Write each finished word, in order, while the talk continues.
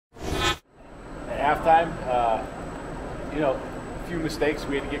halftime, a few mistakes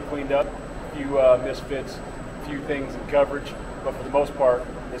we had to get cleaned up, a few misfits, a few things in coverage, but for the most part,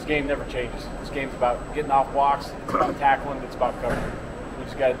 this game never changes. This game's about getting off blocks, it's about tackling, it's about covering. We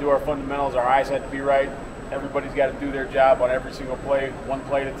just got to do our fundamentals. Our eyes had to be right. Everybody's got to do their job on every single play, one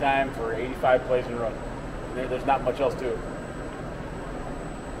play at a time for 85 plays in a row. There's not much else to it.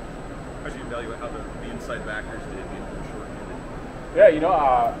 How do you evaluate how the inside backers did being short-handed?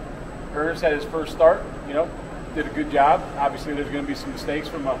 Yeah, Ernest had his first start, did a good job. Obviously, there's going to be some mistakes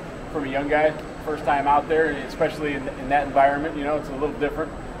from a young guy, first time out there, and especially in that environment. It's a little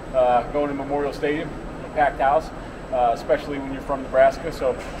different going to Memorial Stadium, a packed house, especially when you're from Nebraska.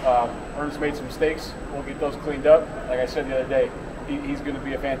 So Ernest made some mistakes. We'll get those cleaned up. Like I said the other day, he's going to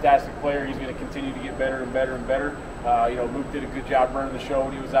be a fantastic player. He's going to continue to get better and better and better. Luke did a good job running the show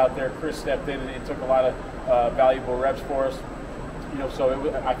when he was out there. Chris stepped in and took a lot of valuable reps for us.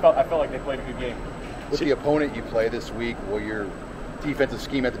 So I felt like they played a good game. With the opponent you play this week, will your defensive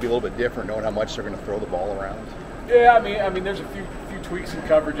scheme have to be a little bit different, knowing how much they're going to throw the ball around? Yeah, I mean, there's a few tweaks in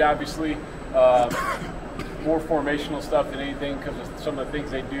coverage, obviously. More formational stuff than anything because of some of the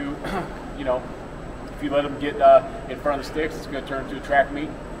things they do. If you let them get in front of the sticks, it's going to turn into a track meet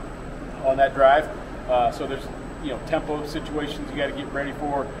on that drive. So there's tempo situations you got to get ready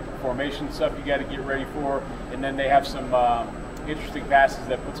for, formation stuff you got to get ready for, and then they have some interesting passes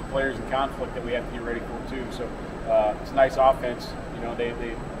that put some players in conflict that we have to get ready for too. So it's a nice offense. They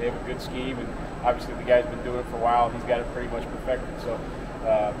have a good scheme, and obviously the guy's been doing it for a while, and he's got it pretty much perfected. So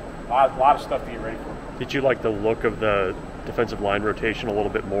a lot of stuff to get ready for. Did you like the look of the defensive line rotation a little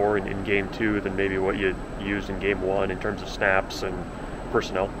bit more in Game 2 than maybe what you used in Game 1 in terms of snaps and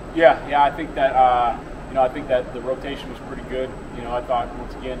personnel? Yeah, I think that the rotation was pretty good. I thought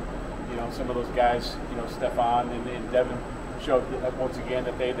once again, some of those guys, Stefan and Devin showed once again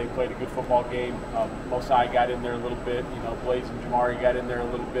that they played a good football game. Mosai got in there a little bit. Blaze and Jamari got in there a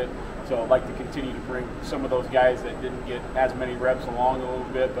little bit. So I'd like to continue to bring some of those guys that didn't get as many reps along a little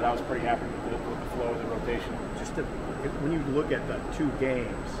bit, but I was pretty happy with the flow of the rotation. When you look at the two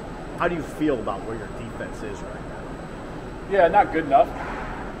games, how do you feel about where your defense is right now? Yeah, not good enough.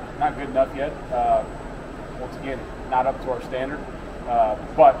 Not good enough yet. Once again, not up to our standard.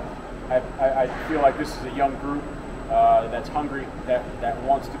 But I feel like this is a young group that's hungry, that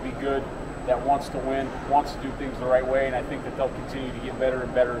wants to be good, that wants to win, wants to do things the right way, and I think that they'll continue to get better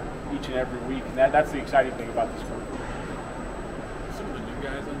and better each and every week. And that's the exciting thing about this group. Some of the new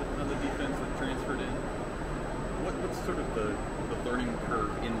guys on the defense that transferred in, what's sort of the learning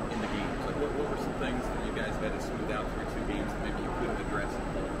curve in the games? Like what were some things that you guys had to smooth out through two games that maybe you couldn't address in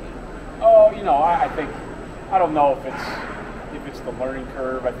the game? Oh, I don't know if it's the learning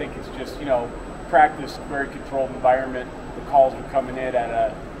curve. I think it's just, practice, very controlled environment. The calls are coming in at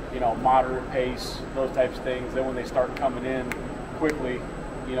a, moderate pace, those types of things. Then when they start coming in quickly,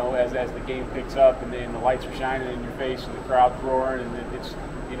 as the game picks up and then the lights are shining in your face and the crowd's roaring and it's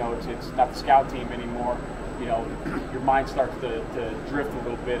not the scout team anymore. Your mind starts to drift a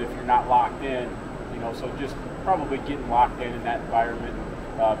little bit if you're not locked in. So just probably getting locked in that environment,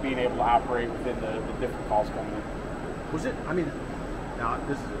 and being able to operate within the different calls coming in. Was it? Now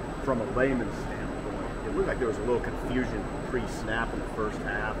this is from a layman's standpoint. It looked like there was a little confusion pre-snap in the first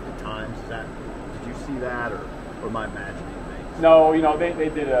half at times. Did you see that, or am I imagining things? No, they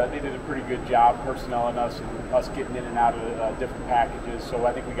did a pretty good job personnelling us and us getting in and out of different packages. So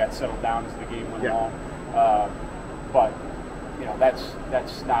I think we got settled down as the game went along. But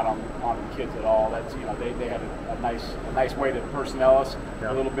that's not on the kids at all. That's they had a nice way to personnel us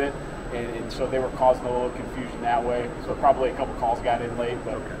a little bit. And so they were causing a little confusion that way. So probably a couple calls got in late,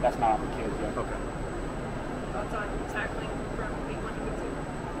 but that's not on the kids yet. Okay. Thoughts on tackling from week 1 to week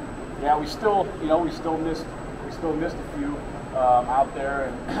 2? Yeah, we still missed a few out there,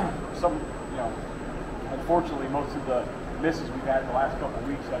 and some, unfortunately, most of the misses we've had the last couple of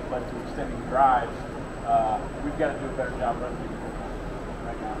weeks have led to extending drives. We've got to do a better job running the football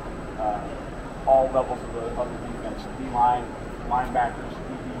right now. All levels of the defense, D-line, linebackers,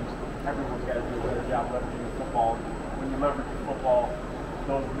 DBs, everyone's got to do a better job leveraging the football. When you leverage the football,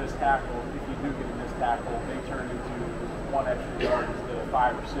 those missed tackles, if you do get a missed tackle, they turn into 1 extra yard instead of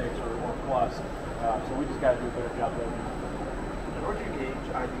 5 or 6 or plus. So we just got to do a better job leveraging the football. How would you gauge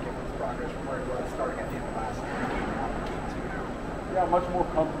IB Giffords' progress from where he was starting at the end of last year and game now and game 2 now? Yeah, much more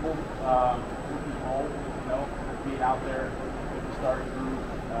comfortable with his role, being out there with the starting group,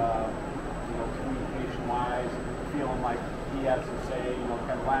 communication-wise, feeling like he has to say,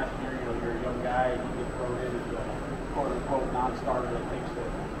 kind of last year, you're a young guy and you get thrown in as a quote-unquote non-starter that takes the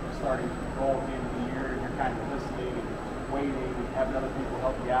starting role at the end of the year and you're kind of listening and waiting and having other people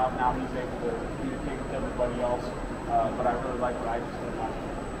help you out. Now he's able to be the everybody else. But I really like what I just did last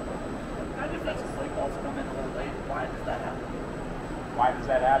year. How defensive play calls come in a little late? Why does that happen? Why does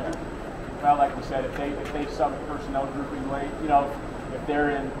that happen? Well, like we said, if they sub personnel grouping late, if they're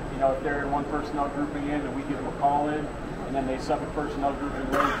in one personnel grouping in and we give them a call in, and then they sub a personnel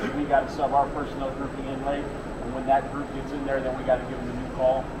grouping late, then we got to sub our personnel grouping in late, and when that group gets in there, then we got to give them a new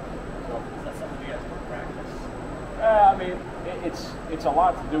call. So Is that something you guys work practice? I mean, it's a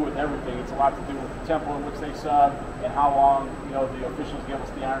lot to do with everything. It's a lot to do with the tempo in which they sub and how long the officials give us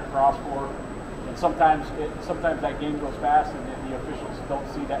the iron cross for. And sometimes that game goes fast, and then the officials don't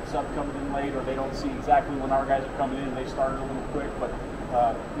see that sub coming in late, or they don't see exactly when our guys are coming in, and they start it a little quick. But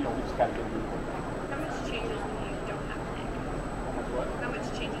we just got to get it quick. How much changes when you don't have Nick? How much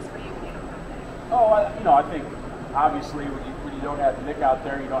changes for you when you don't have Nick? Oh, I think obviously when you don't have Nick out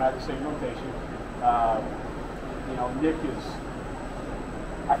there, you don't have the same rotation.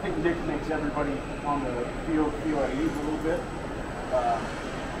 I think Nick makes everybody on the field feel at ease a little bit,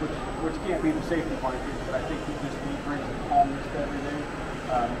 which can't be the safety blanket, but I think he brings a calmness to everything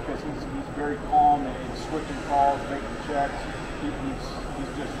because he's very calm and switching calls, making checks.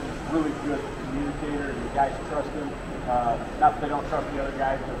 He's just a really good communicator, and the guys trust him. Not that they don't trust the other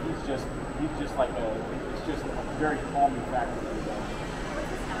guys, but he's just it's just a very calming factor for the guys.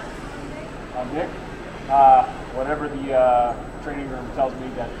 What's his status? Nick, whatever the training room tells me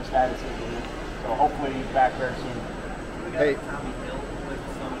that the status is with him. So hopefully he's back very soon. We got Hey. Tommy Hill with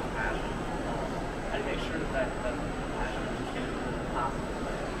some passion. How do you make sure that passion is possible?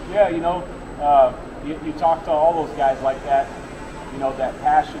 Yeah, you talk to all those guys like that. That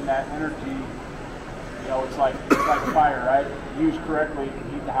passion, that energy. It's like a fire, right? Used correctly, it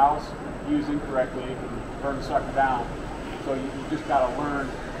can heat the house. Used incorrectly, it can burn the sucker down. So you just got to learn.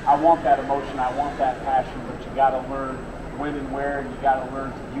 I want that emotion, I want that passion, but you got to learn when and where, and you got to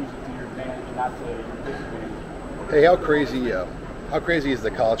learn to use it to your advantage, not to your disadvantage. Hey, how crazy is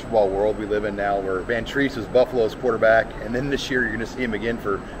the college football world we live in now, where Van Treese was Buffalo's quarterback, and then this year you're going to see him again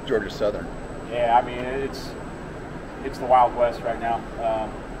for Georgia Southern? Yeah, I mean it's the Wild West right now.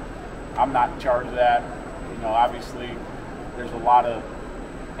 I'm not in charge of that. Obviously there's a lot of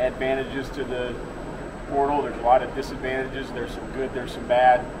advantages to the portal. There's a lot of disadvantages. There's some good, there's some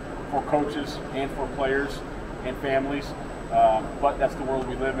bad for coaches and for players and families. But that's the world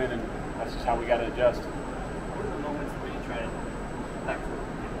we live in, and that's just how we got to adjust. What are the moments where you try to, back to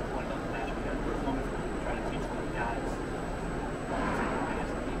one of the match we got, what are the moments where you try to teach the guys, I guess,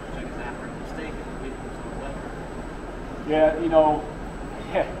 the people check us after a mistake and lead them to a level?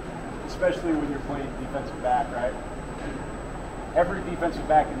 Yeah, especially when you're playing defensive back, right? Every defensive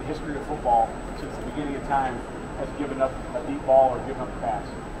back in the history of football since the beginning of time has given up a deep ball or given up a pass,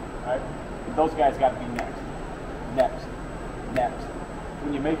 right? And those guys got to be next.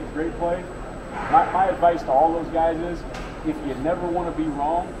 When you make a great play, my advice to all those guys is, if you never want to be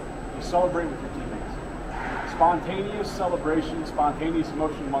wrong, you celebrate with your teammates. Spontaneous celebration, spontaneous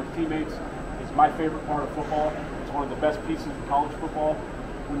emotion amongst teammates is my favorite part of football. It's one of the best pieces of college football.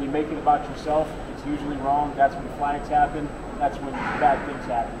 When you make it about yourself, it's usually wrong. That's when flags happen. That's when bad things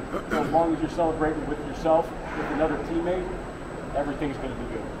happen. So as long as you're celebrating with yourself, with another teammate, everything's going to be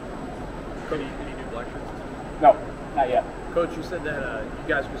good. Any new black shirts? No, not yet. Coach, you said that you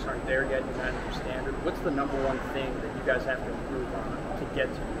guys just aren't there yet. You're not at your standard. What's the number one thing that you guys have to improve on to get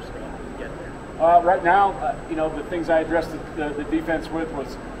to your standard, to get there? Right now, the things I addressed the defense with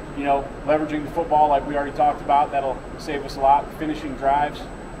was, leveraging the football like we already talked about. That'll save us a lot. Finishing drives.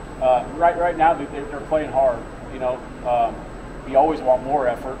 Right now, they're playing hard. You always want more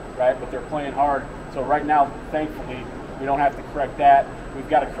effort, right? But they're playing hard. So right now, thankfully, we don't have to correct that. We've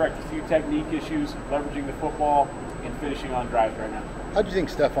got to correct a few technique issues, leveraging the football, and finishing on drives right now. How do you think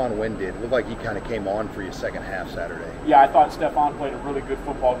Stephon Wynn did? It looked like he kind of came on for you second half Saturday. Yeah, I thought Stephon played a really good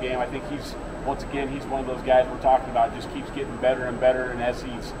football game. I think he's one of those guys we're talking about, just keeps getting better and better, and as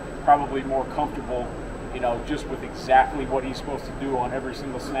he's probably more comfortable, just with exactly what he's supposed to do on every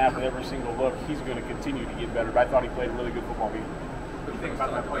single snap and every single look, he's going to continue to get better. But I thought he played a really good football game. What do you think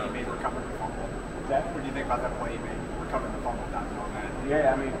about that point you made recovering the fumble? What do you think about that point you made recovering the fumble, not knowing that?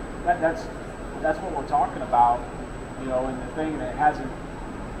 Yeah, I mean, that's what we're talking about, and the thing that hasn't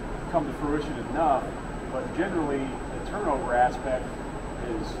come to fruition enough, but generally the turnover aspect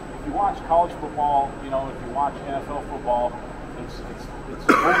is, if you watch college football, if you watch NFL football, it's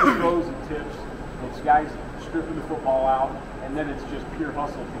overthrows and tips, it's guys stripping the football out, and then it's just pure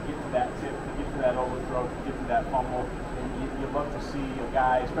hustle to get to that tip, to get to that overthrow, to get to that fumble, and you love to see a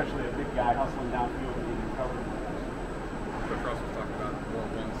guy, especially a big guy, hustling downfield and getting covered. Coach Ross was talking about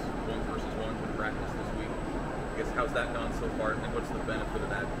one versus one in practice this week. I guess how's that gone so far, and what's the benefit of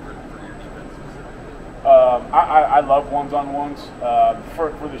that for your defense specifically? I love ones-on-ones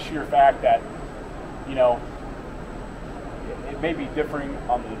for the sheer fact that, you know, it may be differing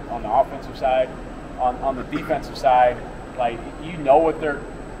on the offensive side. On the defensive side, like, you know what they're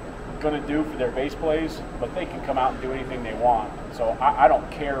going to do for their base plays, but they can come out and do anything they want. So I don't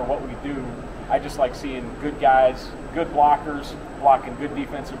care what we do. I just like seeing good guys, good blockers, blocking good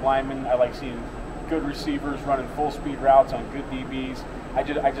defensive linemen. I like seeing good receivers running full speed routes on good DBs.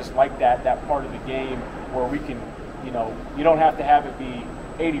 I just like that part of the game where we can, you know, you don't have to have it be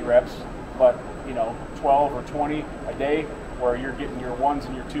 80 reps, but, you know, 12 or 20 a day where you're getting your ones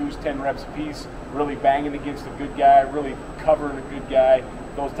and your twos, 10 reps apiece, really banging against a good guy, really covering a good guy,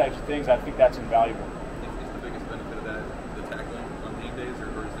 those types of things. I think that's invaluable. Is the biggest benefit of that the tackling on game days,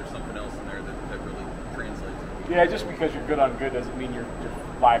 or is there something else in there that really translates? Yeah, just because you're good on good doesn't mean you're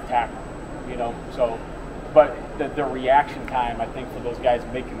live tackling, you know. So, but the reaction time, I think, for those guys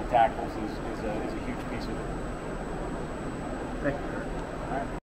making the tackles is a huge piece of it. Thank you.